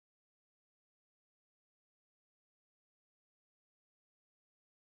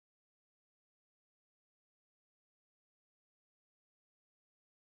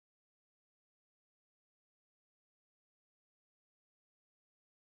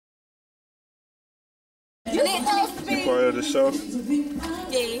part of the show?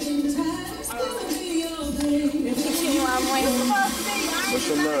 Yeah. What's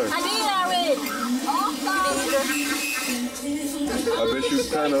your name? I did already. I bet you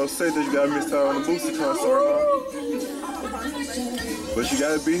kind of upset that you got missed out on the Boosie concert, huh? But you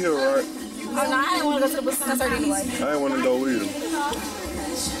gotta be here, right? Oh no, I didn't want to go to the Boosie concert anyway. I didn't want to go either.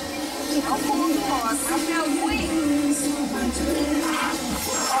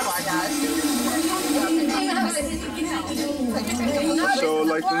 Oh my gosh. Show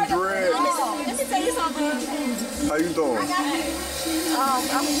like them dreads. Let me tell you something. How you doing?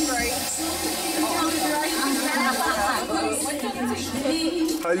 I'm straight.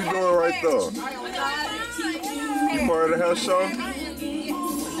 How you doing right there? You part of the Hairshow?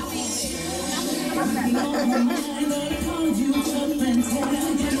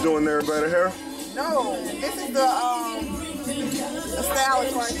 You doing everybody hair? No, this is the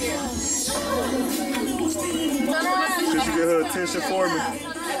stylist right here. Could you get her attention for me?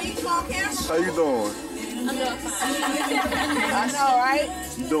 How you doing? I know, right?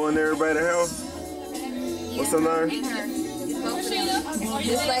 You doing everybody hair? What's her name?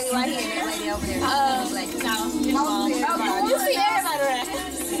 This lady right here, that lady over there. You see everybody right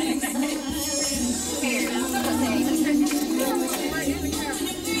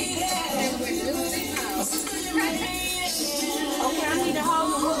okay, I need to hold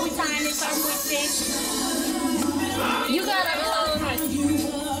what we tying this up with this. You gotta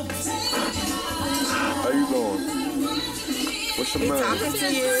How you doing? What's your name? Talking to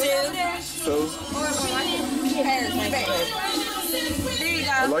you. So? There you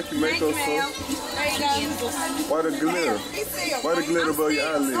go. I like your makeup, so. There you go. Why the glitter? Why the glitter above your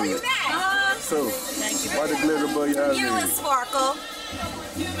eyelids? So, why the glitter above your You and eyelids? Sparkle.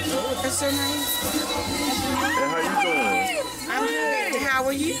 What's your name? And how you doing? I'm good. How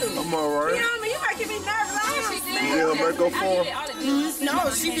are you? I'm alright. You making me nervous. You did her makeup for her? No,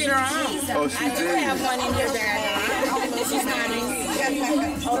 she did her own. Oh, she I do did. have one in here that she's not in.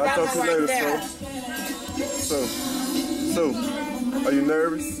 Oh, I'll that talk to one you right later, there. So, are you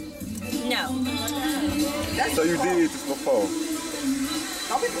nervous? No. So you did this before?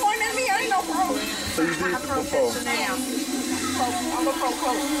 Don't be pointing at me. I ain't no pro. So you did this before? I'm a pro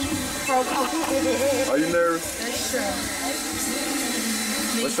coach. Are you nervous? That's true.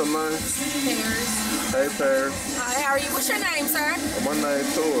 What's your name? Paris. Hey, Paris. Hi, how are you? What's your name, sir? Oh, my name's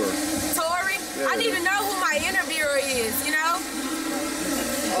Tor. Tori? Yeah. I need to know who my interviewer is, you know?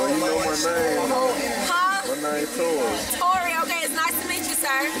 Oh, you know my name. Huh? My name's Tor. Tori, okay, it's nice to meet you,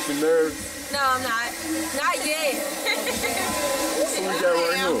 sir. Is you nervous? No, I'm not. Not yet. Who we got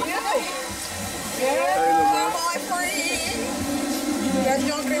right here? Hey, little man. Boyfriend. That's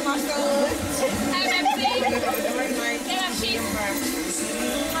younger than my son. Hey, baby. Get up, cheese.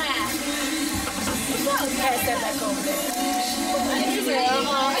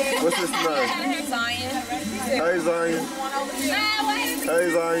 What's his name? Zion. Hey, Zion. Hey,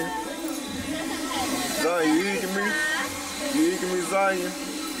 Zion. Zion, you eating me? You eating me, Zion?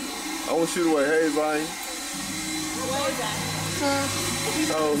 I want you to wait. Hey, Zion.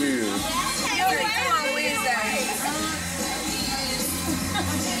 Oh, here. Come on Wednesday.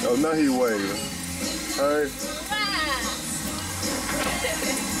 Oh, now he waving. Hey.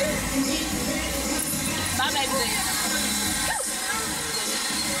 Bye, baby.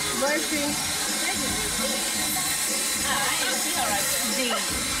 Mercy. D.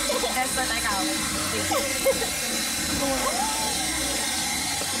 That's what I call it.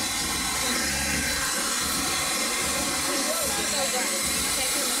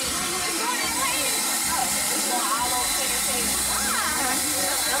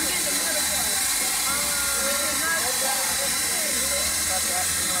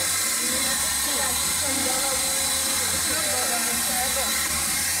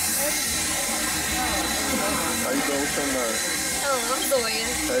 How you doing with your name? Oh, I'm Zoya.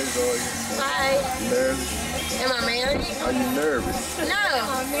 Hey, Zoya. Hi. Nervous? Am I married? Are you nervous? No.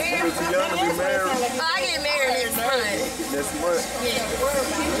 You're too young to be married. Oh, I get married next month. Next month. Yeah.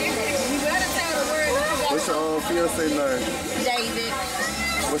 You better tell the word. What's your fiancé name? David.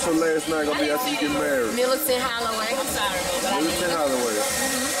 What's your last name gonna be after you get married? Militant Holloway. Milton Holloway.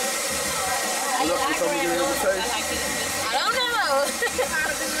 You told me to get an invitation? I don't know.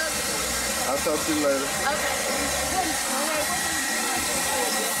 I'll talk to you later. Okay.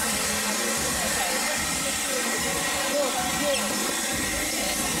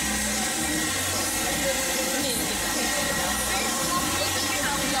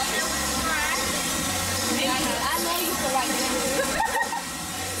 I know you feel like that.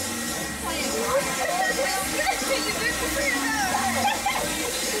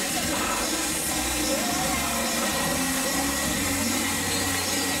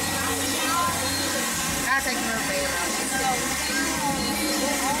 taking her bed out.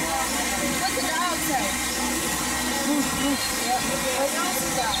 What the dog say?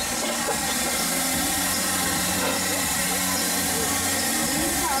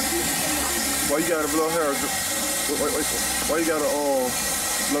 Why you gotta blow hair? Wait. Why you gotta blow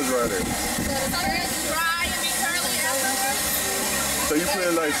dry there? Dry and be curly afterwards. So you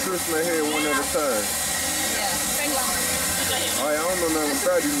putting like strips in my hair one at a time? Yeah. I don't know nothing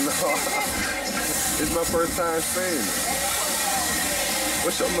about you. No. It's my first time seeing it.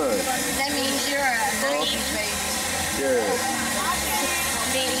 What's your name? That means you're a naive baby. Yeah.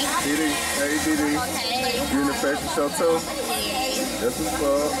 Diddy. Diddy. Hey, Diddy. Hey. You in the fashion show too? Yeah. That's what's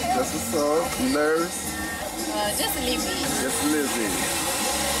up. That's what's up. You nervous? Just a little bit. Just a little bit.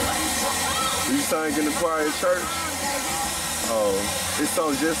 You sang in the choir at church? Oh, it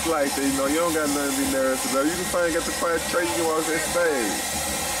sounds just like that. You know, you don't got nothing to be nervous about. You can sing at the choir at church, you can walk that stage.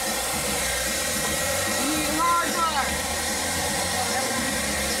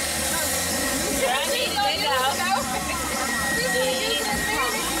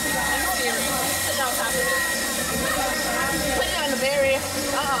 Put it on the berry. Put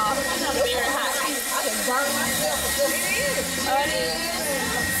it on the berry hot. I can burn myself with this. It is. Oh, it is.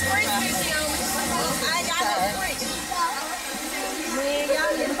 Spring fishing on me. I ain't got no spring. Man,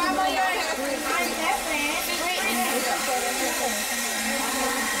 y'all get my money on it. I ain't that bad.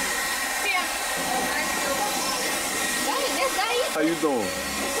 How you doing?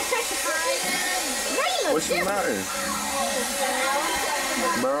 What's your name?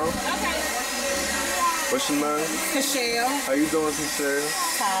 Merle? What's your name? Michelle. How you doing, Michelle?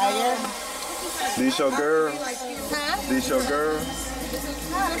 Tired. These your girl? Huh? These your girl? Oh,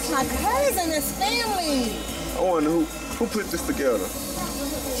 that's my cousin. That's family. I wonder who put this together?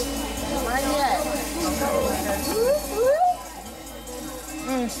 Right yet.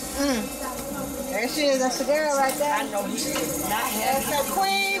 There she is. That's the girl right there. I know he's not happy. That's the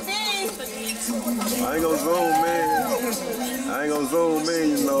Queen Bee. I ain't gonna zoom in,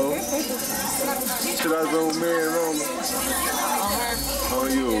 you know. Should I zoom in on me? On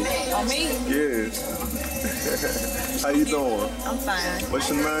you. On me? Yeah. How you doing? I'm fine. What's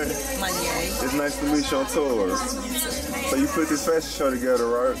your name? Money. It's nice to meet you on tour. So you put this fashion show together,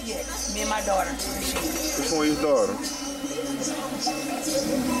 right? Yes. Me and my daughter. Which one your daughter?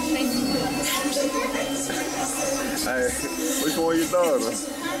 Hey, which one your daughter?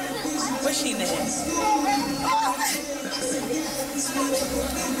 What's she name?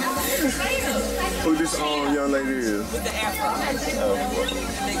 Who this young lady is? With the afro. Oh.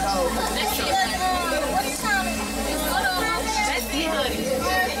 They go. That's the hoodie.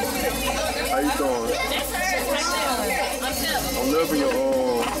 How you doing? I'm loving your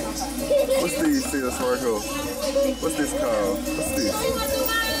what's these things right here? What's this called? What's this?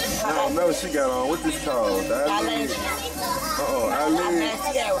 I don't know. She got on. What's this called? Eyelid. Eyelid.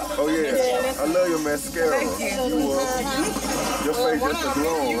 Oh yeah. I love your mascara. Thank you. You welcome. Your face just a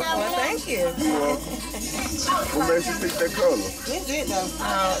glowing. Well, thank you. You welcome. What makes you pick that color?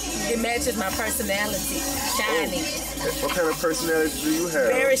 It matches my personality. Shiny. What kind of personality do you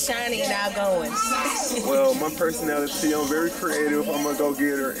have? Very shiny and outgoing. Well, my personality, I'm very creative. I'm a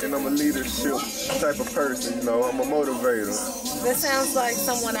go-getter, and I'm a leadership type of person. You know, I'm a motivator. That sounds like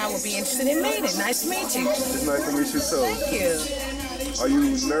someone I would be interested in meeting. Nice to meet you. It's nice to meet you too. Thank you. Are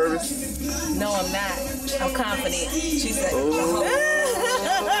you nervous? No, I'm not. I'm confident. She's like,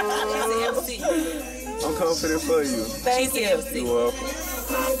 I'm confident for you. thank you. You're welcome.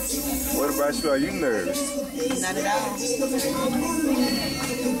 What about you? Are you nervous? Not at all. Because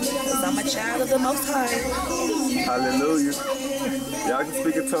I'm a child of the Most High. Hallelujah. Y'all can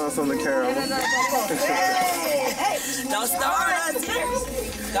speak in tongues on the camera. Don't start us here.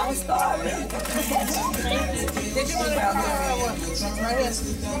 Don't start me. Did you want about right here?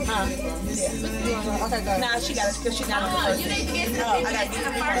 Huh? Yeah. Okay, go. Nah, she got it because she got it first. You need to get I got to get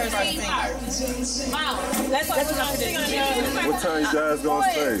the first thing. Wow. That's what I'm doing. What time you guys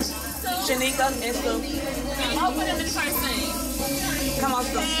gonna stay? Shanika and Stu. I'll put him in the first thing. Come on,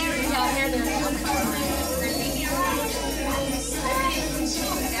 Stu. I'm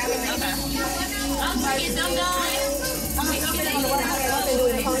gonna get them done.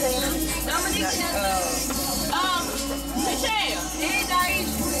 Michelle, I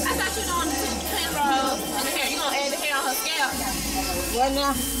thought you were doing the pin roll on the hair. You gonna add the hair on her scalp? What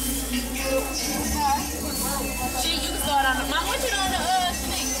now? You can start on the. Mom, what you doing on the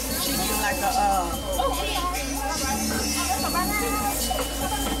sneak? She get like a Oh, yeah.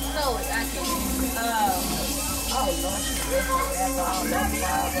 So I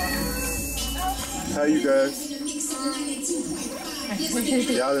can. How you guys?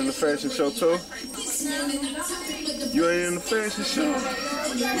 Y'all in the fashion show too? You ain't in the fashion show?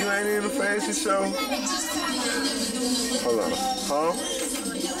 You ain't in the fashion show? Hold on. Huh?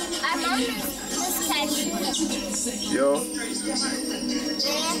 I'm on this fashion. Yo.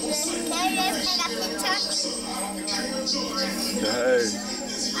 Hey.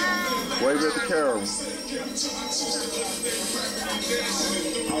 Wave at the camera.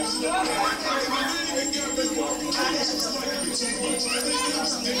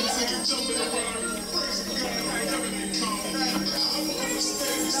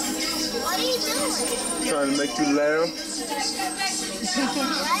 What are you doing? Trying to make you laugh.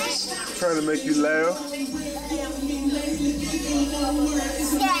 Trying to make you laugh.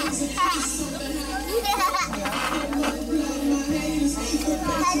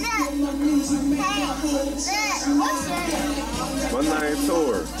 My name's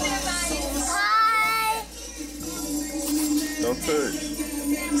Tor. Hi. Don't touch.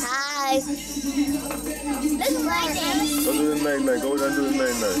 Hi. This is my name. Go do the night-night. Go down and do the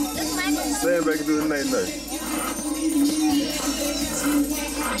night-night. This is my name. Stand back and do the night-night.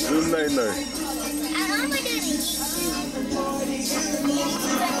 Do the night-night. I'm gonna do this.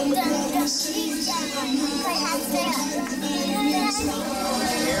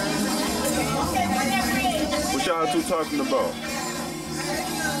 What y'all two talking about?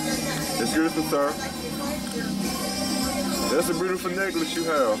 It's beautiful, sir. That's a beautiful necklace you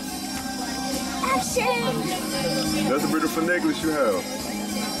have. That's a beautiful necklace you have.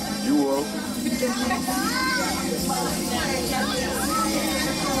 You will.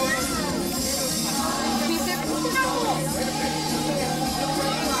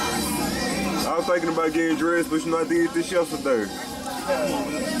 I was thinking about getting dressed, but you know I did this yesterday.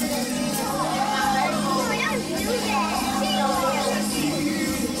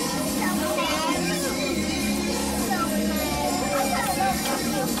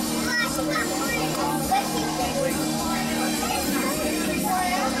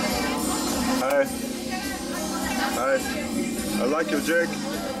 Hi. Hi. I like your jacket.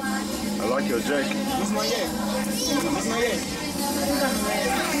 I like your jacket. This is my jacket. This is my jacket.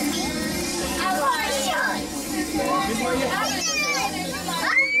 This is my jacket.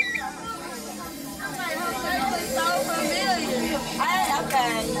 So familiar.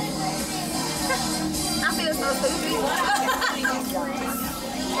 Okay. I feel so stupid.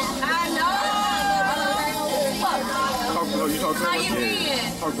 I know. You talk to How her you again.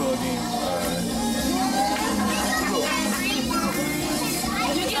 been? Talk to her again.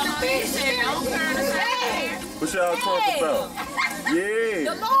 You get the picture. Don't turn the same. What y'all talk about? Yeah.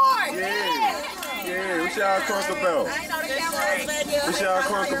 The Lord. Yeah. Yeah. What y'all talk about? I know the camera. What y'all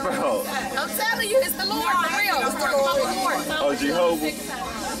talk about? I'm telling you, it's the Lord for real. It's the Lord. Oh, Jehovah.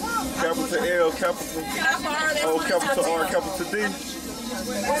 Capital L, capital O, capital R, capital D.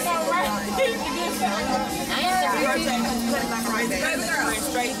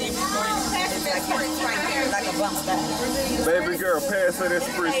 Baby girl, pass her that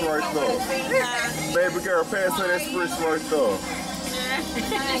spritz right there. Baby girl, pass her that spritz right there.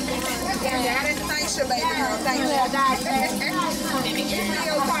 Thanks, your baby girl. Thank you.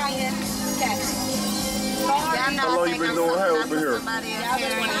 How long you been doing hair over here? 20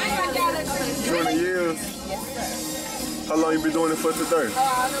 years? How long you been doing it for today?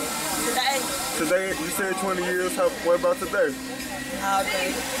 Today, you said 20 years. What about today?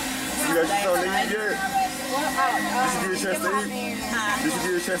 You got your something to eat yet? Did you get a chance to eat? Did you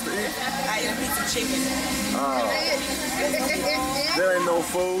get a chance to eat? I ate a piece of chicken. That ain't no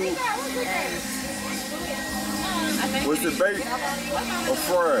food. Was it baked or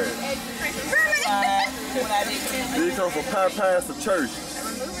fried? Did you come from Popeyes to church?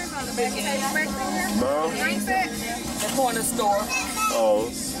 No? The corner store. Oh.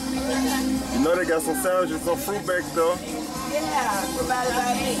 You know they got some sandwiches, some fruit back there. Yeah, provided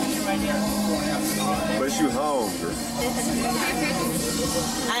by me. But you hungry.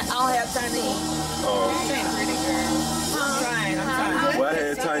 I don't have time to eat. Oh. I'm trying. Well, I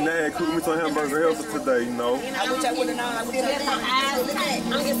had time to cook me some hamburger here for today, you know. I wish I would have known. I would have get some eyes. I'm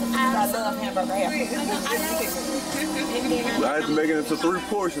gonna get some eyes. I love hamburger here. I had to make it into 3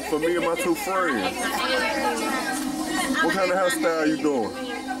 portions for me and my 2 friends. What kind of hairstyle you doing?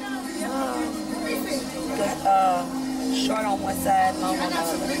 Short on one side, long on the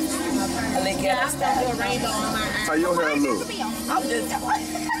other. A little ghetto style. How your hair look? I'm just.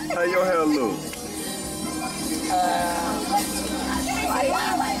 How your hair look?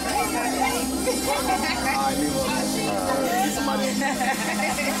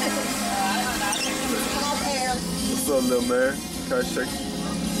 What's up, little man? Can I check?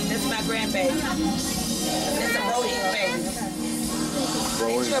 This is my grandbaby. That's a bro-eat baby. Bro,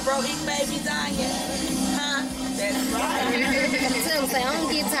 You a bro-eat baby, Tanya? Huh? That's right. Tim say, I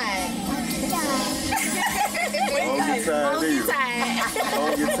don't get tired. I don't get tired either. I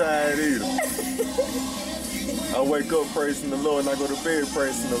don't get tired either. I wake up praising the Lord and I go to bed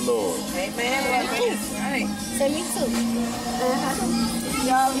praising the Lord. Amen. Right. Say me too.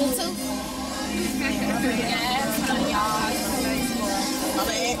 Y'all, You too? yes, y'all.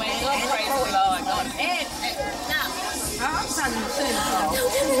 Wake up, praise the Lord. Go to bed. I'm trying to say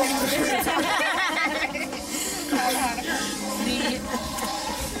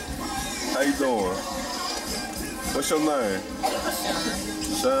How you doing? What's your name?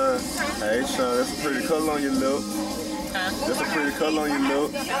 Sean. Hey, Sean, that's a pretty color on your lip. That's a pretty color on your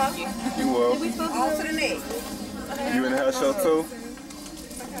lip. You welcome. On to the next. You in the house show too?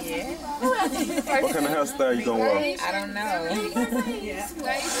 Yeah. What kind of hairstyle you gonna wear? I don't know. Yeah.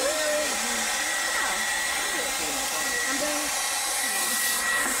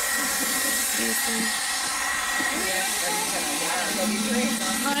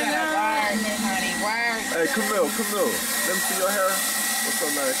 Hey, come here. Let me see your hair. What's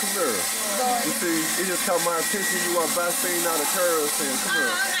your name? Come here. You see, it just caught my attention. You are busting out of curls. And come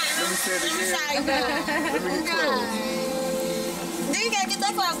here. Let me say it again. Let me get close. Then you gotta get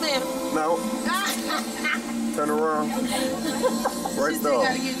that close then. No. Turn around. Right there.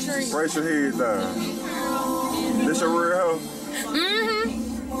 Raise your head down. This your real hair? Mm-hmm.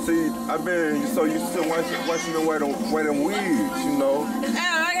 See, I've been so used to watching them wear them wigs, you know. Oh,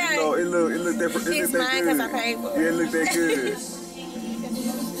 okay. So it look different. It It's look mine that 'cause I good. paid for it. Yeah, it look that good.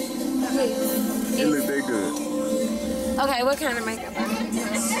 It look that good. Okay, what kind of makeup?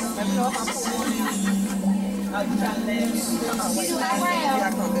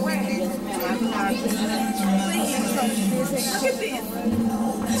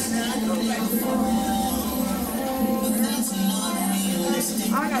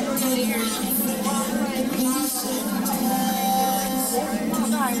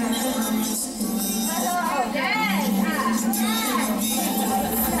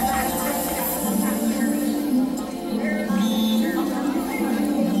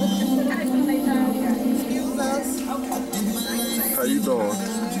 How you doing?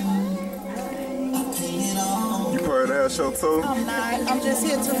 You part of the Hairshow too? I'm not. I'm just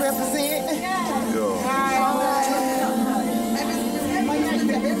here to represent. Yo.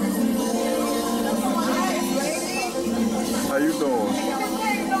 How you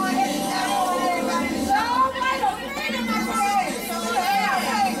doing?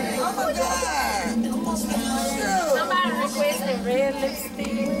 Somebody requested red lipstick.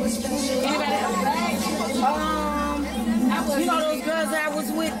 Anybody else? You know those girls I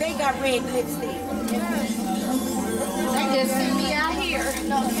was with, they got red lipstick. They just see me out here.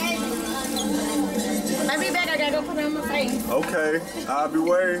 I'll be back. I gotta go put it on my face. Okay, I'll be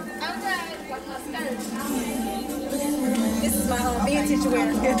waiting. This is my own vintage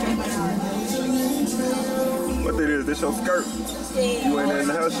wear. What it is? This your skirt? You ain't in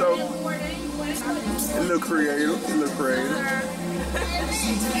the Hairshow? It look creative.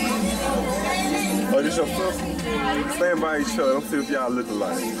 Oh, this your sister? Stand by each other. Let's see if y'all look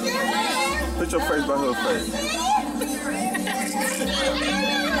alike. Put your face by her face.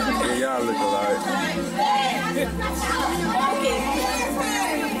 Yeah, y'all look alike.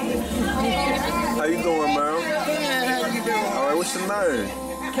 How you doing, ma'am? All right, what's your name?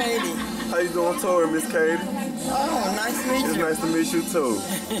 Katie. How you doing, Tori, Miss Katie? Oh, nice to meet It's nice to meet you too.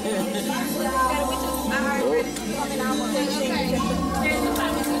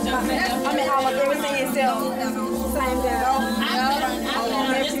 I mean, all of everything is still same girl.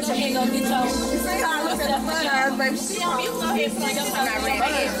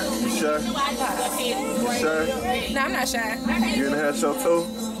 You shy? No, I'm not shy. You in the Hairshow too?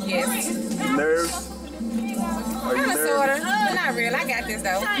 Yes. You nervous? Are you Kind of, sort nervous? of. Not real. I got this,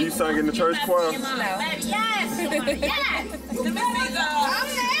 though. You sang in the church choir? No.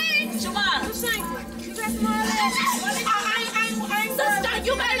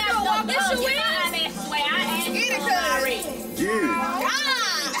 You better not walk this way. Get it.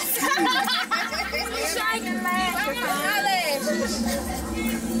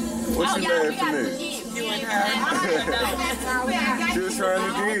 What you laughing at? You and her. She was trying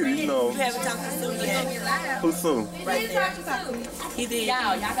to get it, you know. Haven't talked to Sue yet. Who's Sue? Right there. He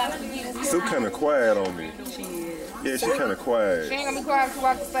did. Sue kind of quiet on me. Yeah, she kind of quiet. She ain't gonna be quiet if you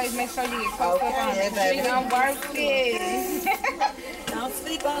walk the stage. Make sure you get close up on Yeah, it. baby. She gonna work it. Don't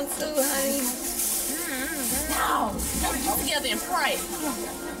sleep on Sue, honey. No. Let's get together and pray.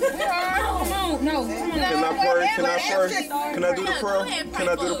 Come on. No. Come on. Can I pray? Can I pray? Can I do the prayer? Can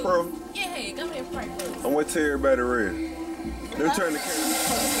I do the prayer? Yeah, go ahead and pray first. I'm going to tell everybody ready. Let me turn the camera.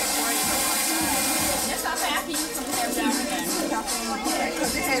 That's okay. I can use some hair down there.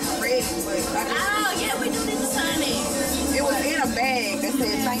 Because it has red, but I just, Oh, yeah, we do need to sign it. it was in a bag that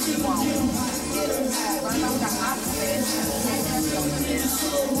said thank you on it.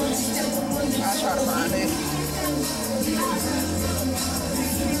 I'll try to find it.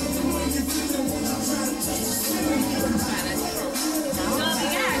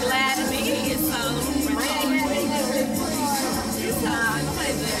 I'm glad to be here,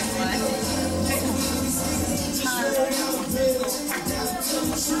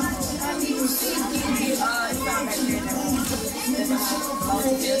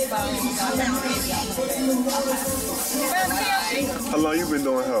 How long you been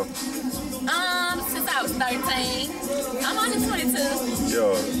doing hair? Since I was 13. I'm only 22.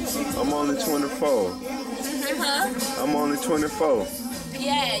 Yo, I'm only 24. Huh? I'm only 24.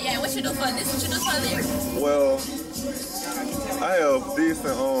 Yeah. What you do for this? What you do for this? Well, I have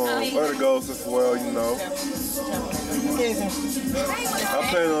decent other goals as well, you know. I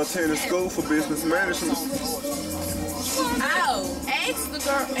plan on attending school for business management. Oh, ask the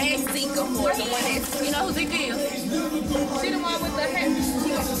girl, ask Zika for it. The one that, you know who Zika is? She the one with the hair. She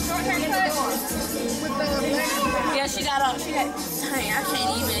got the short haircut. With the Yeah, she got on, dang, I can't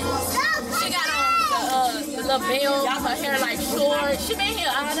even. She got on the little bell, her hair like short. She been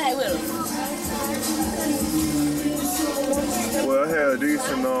here all day with us. Well, I had a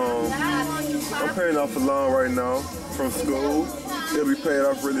decent, I'm paying off a loan right now from school. It'll be paid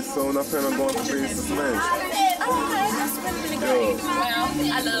off really soon. I plan on going for business management. That's really great. Well,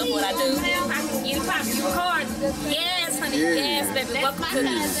 I love what I do. You record? Yes, honey. Yeah. Yes, baby. Welcome to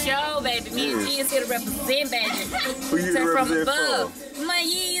the show, baby. Me and G is here to represent, baby. Who you Turn from represent above. from? My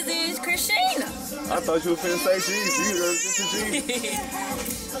Yeezys, Christina. I thought you were finna say Jeezy. You represent Jeezy.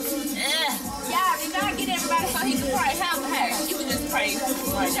 Yeah, did y'all get everybody so he can pray? How's the hair? You can just pray.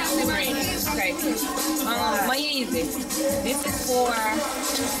 Okay. My Yeezy. This is for.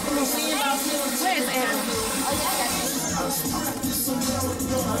 Where's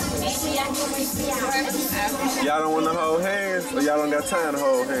Y'all don't want to hold hands, or y'all don't got time to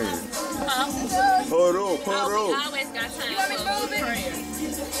hold hands? Huh? Hold up, hold We up. always got time for prayer.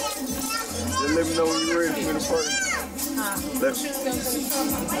 Just let me know when you're ready for the prayer.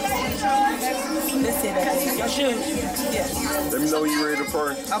 Let me know when you're ready to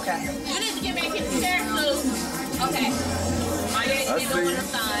pray. Okay. You need to get back in the chair, too. Okay. I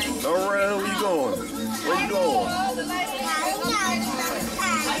see. All right, where you going? Where you going?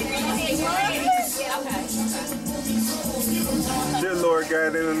 Dear Lord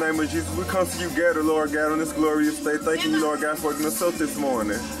God, in the name of Jesus, we come to you gathered, Lord God, on this glorious day. Thank you, Lord God, for waking us up this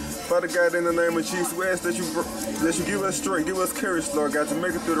morning. Father God, in the name of Jesus, we ask that you give us strength, give us courage, Lord God, to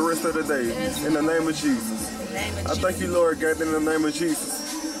make it through the rest of the day. In the name of Jesus. I thank you, Lord God, in the name of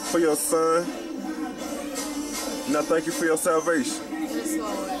Jesus, for your Son. And I thank you for your salvation.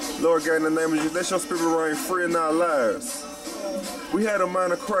 Lord God, in the name of Jesus, let your spirit reign free in our lives. We had a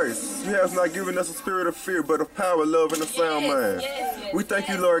mind of Christ. You have not given us a spirit of fear, but of power, love, and a sound mind. We thank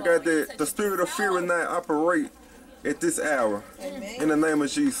you, Lord God, that the spirit of fear will not operate at this hour. In the name of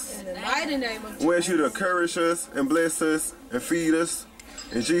Jesus. In the mighty name of Jesus. We ask you to encourage us and bless us and feed us.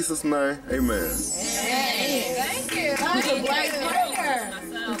 In Jesus' name, amen. Thank you. That's a great prayer.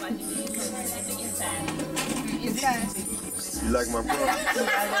 You like my prayer?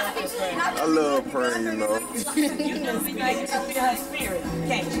 I love praying, you know. You know, we like to feel her spirit.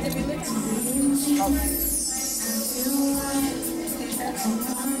 Okay.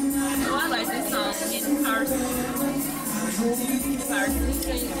 Oh, I like this song in person.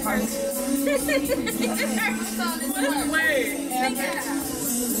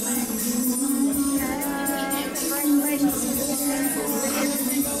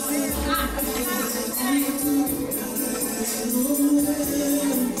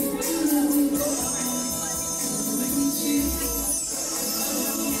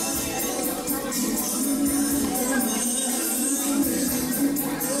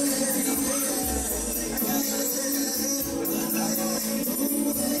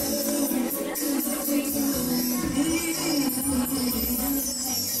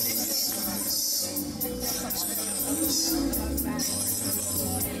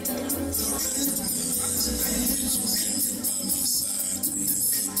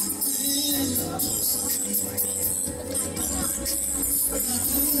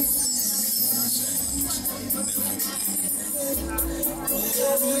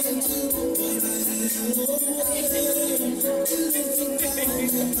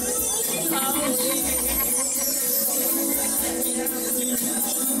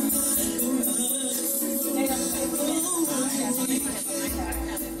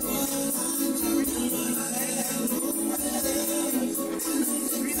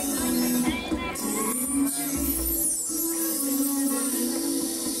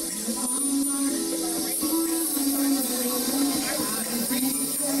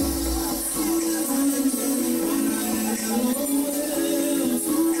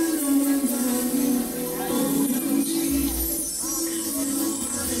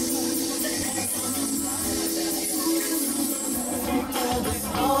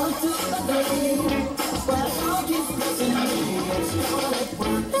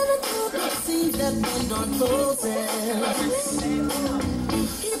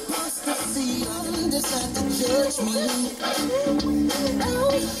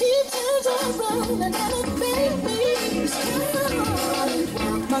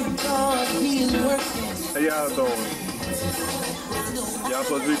 How y'all doing? Y'all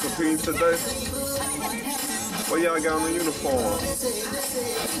supposed to be competing today? What y'all got on the uniform?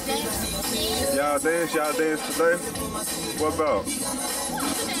 Y'all dance today? What about?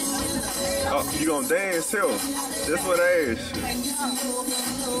 Oh, you gonna dance too? That's what I asked you.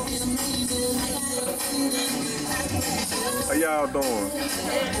 How y'all doing?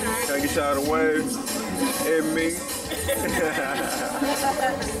 Can I get y'all to wave? And me?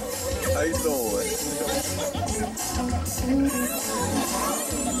 How you doing?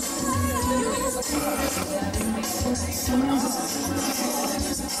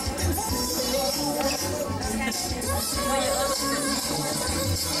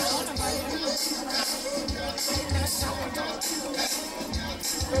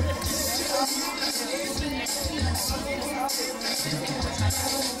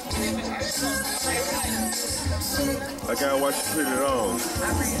 I gotta watch you put it on.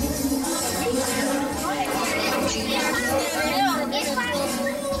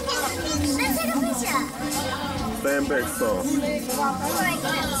 Stand back, son.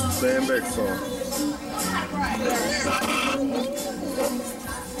 Stand back, son.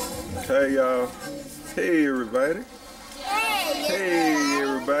 Hey, y'all. Hey, everybody. Hey,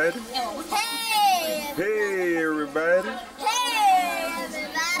 everybody. Hey, everybody.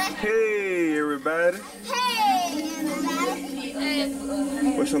 Hey, everybody.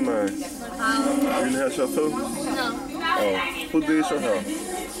 What's your name? You didn't have your too? No. Oh, who did your hair?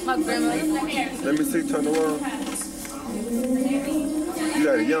 My grandmother. Let me see, turn around. You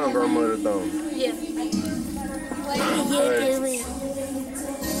got a young grandmother, don't you? Yeah. Hey.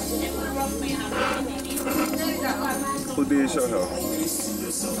 Who did your hair?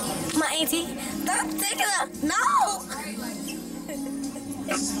 My auntie. Stop taking it. No.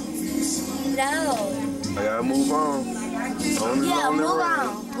 No. I gotta move on. Yeah, move on.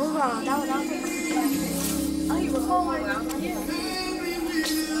 Move on. Don't. Oh, you recording?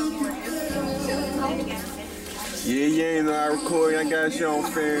 Yeah, you ain't know I recording. I got you on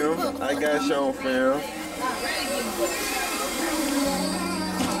film. I got you on film.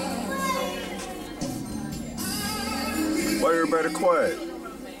 Why everybody quiet?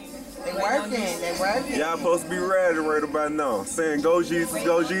 They working. Y'all supposed to be ready right about now. Saying go Jesus,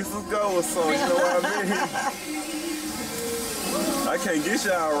 go or something. You know what I mean? I can't get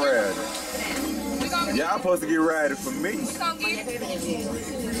y'all ready. Y'all supposed to get ready for me.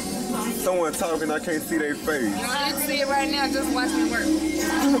 Someone talking, I can't see their face. You can't see it right now, just watch me work.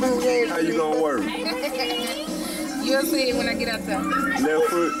 How you gonna work? You'll see it when I get out there. Left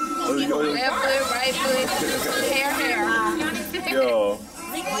foot? Left foot, right foot, hair. Yo.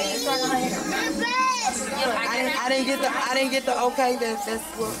 I didn't get the okay. That's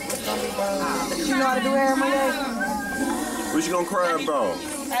what's gonna be done. You know how to do hair, my lady? What you gonna cry about?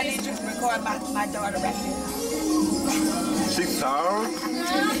 I just record my daughter right here. She tired?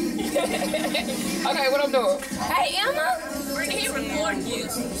 Okay, what I'm doing? Hey, Emma. He recording you.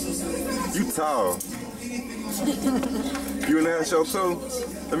 You tall. You in the Hairshow too?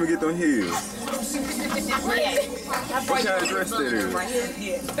 Let me get them heels. What kind of dress that is?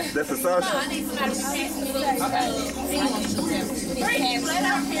 That's a Sasha?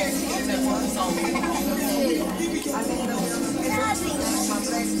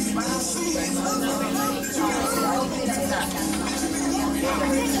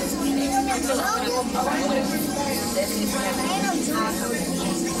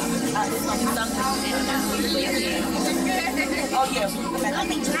 Oh yeah.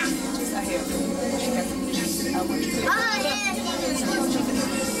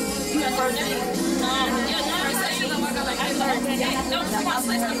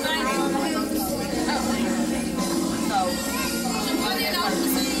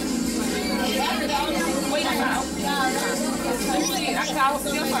 Wait, I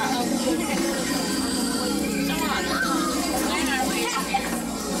call your phone.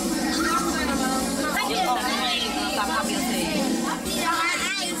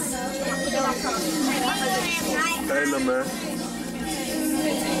 Hey, little man.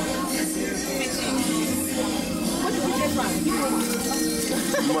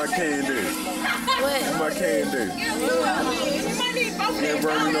 My candy. What? My candy. You ain't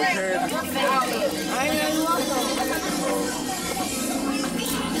brought me no candy? I ain't really want some.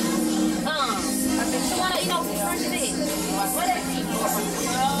 So why don't you know what's first thing?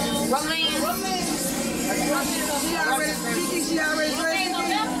 Romance. She already dressed?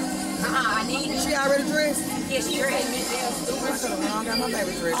 I need it. She already dressed? Yeah, she ready. I don't got my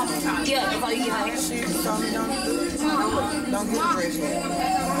baby dress. Yeah, that's all you get her. She told me don't get a dress yet.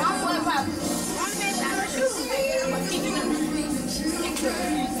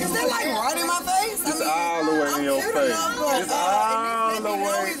 Is that like right in my face? It's all the way in your face. It's all the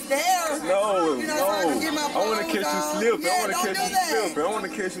way. It's there. No, You know, no. so I can get my I want to catch you phone, slipping. yeah, I want to don't catch do you that. slipping. I want to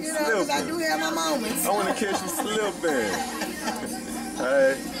catch you You know, 'cause I do slipping. have my moments. I want to catch you slipping.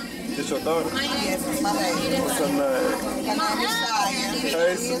 Hey, this your daughter? Yes, it's my baby. What's her name? Her name is Shia.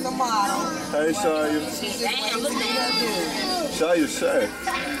 Hey, She is a model. hey, Shia. She's just waiting to get her due. Shia, Shay.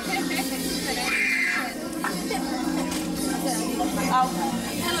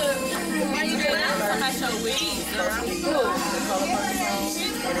 Why you doing that? Somebody show weed, girl.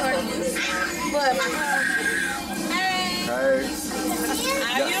 But my Hey.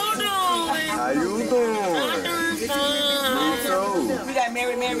 how you doing? How you doing? Me too. We got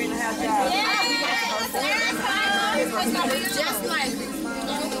Mary in the house, y'all. Just like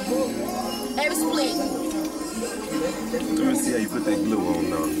every split. Let me see how you put that glue on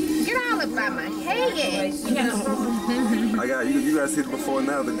now. Get all up by my head. I got you. You guys hit it before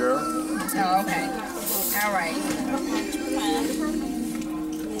now, the girl. Oh, okay. All right.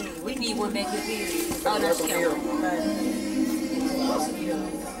 We need one back here. Oh, no, she got one.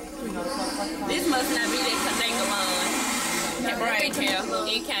 This must not be that Kaneka one. Right, Cal.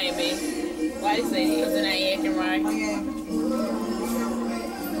 It can't be. Why they say this? It ain't acting right.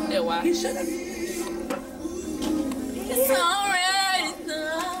 That's why. You should have. It's alright.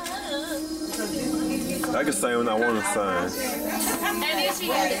 I can sing when I want to sing. And then she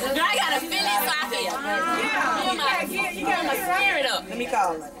had it. I got a feeling so I can. You got my spirit up. Let me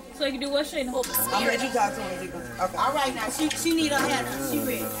call her. So you can do what she knows. I'll let you talk to her. Okay. All right, now she need her hand. She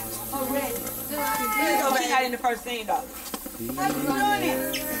ready. Oh, ready. She's not in the first scene though. How you doing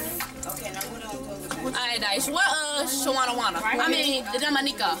it? Okay, now what else? Alright, Dice. What Shawana? I mean, the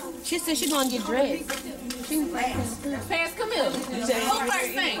Dominica. She said she gonna get dressed. Pass, come here. Who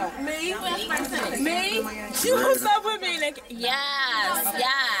first thing? Me. Who first thing? Me. She was up with me like. Yes.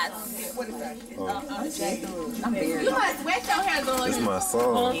 You must wet your hair, girl. It's my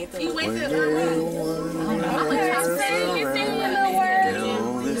song. You wet When your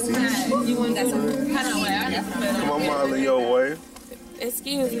Come on, Marlon, your way.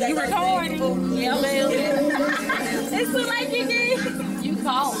 Excuse me. You recording? Yeah, ma'am. It's too late, Gigi. You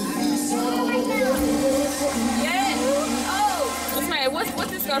called. Yeah. Oh.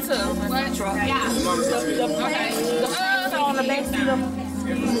 What's this going to? What? Truck. Yeah. Okay. The on the back seat of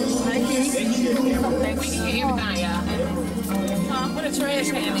we can get everything, y'all. What a trash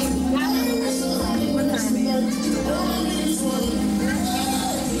can is. What time is it?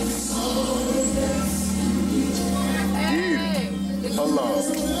 Hold on.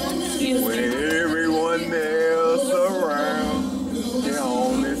 When everyone else around can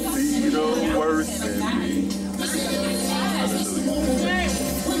only see the worst in me.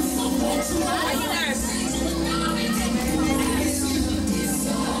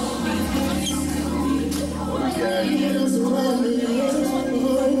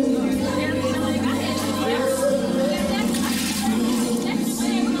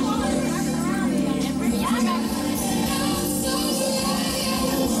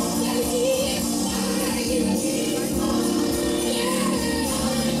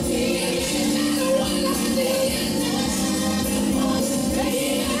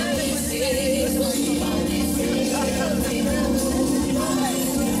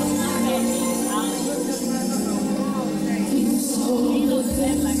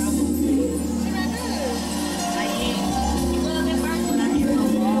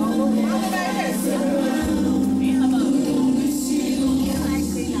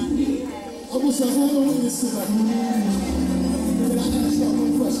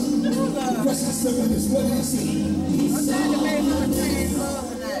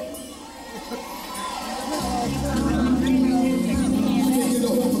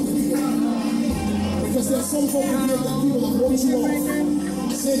 because there's some folk in here that people have wrote you off.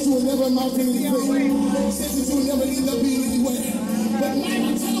 Said you will never amount to anything. Said that you will never end up being anywhere. But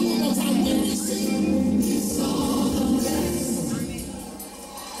man, tell them one more time, let me sing this song.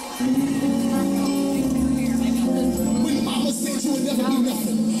 When mama said you would never be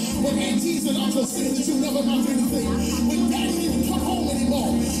nothing. When aunties and uncles said that you never amount to anything. When daddy didn't come home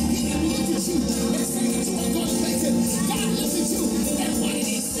anymore. He didn't look at you and say that you ain't gonna make it. God looks at you. And what did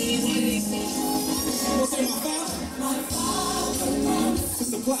he see? What did he see? What's say my father? To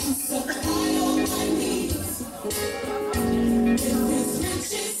supply all my needs. Give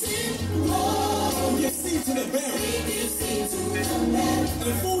riches in love. Give seed to the barren. Give seed to the barren.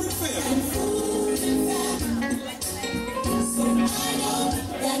 And food and family. So I know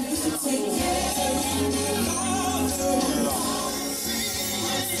that you take care of me.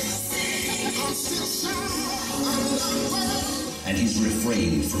 And he's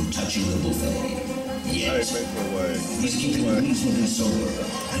refrained from touching the buffet. Yet, he's keeping reasonably sober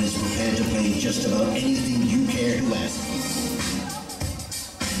and is prepared to pay just about anything you care to ask.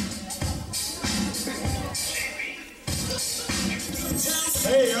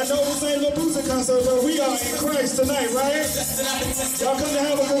 Hey, I know this ain't a music concert, but we are in Christ tonight, right? Y'all come to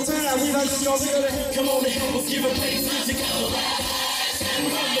have a good time. We not just gonna be able to come on and help us give a place to go.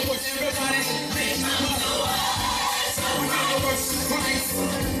 Everybody, make my Christ.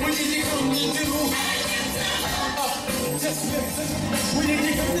 When did you come to do? Just listen. When did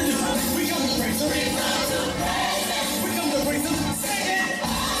you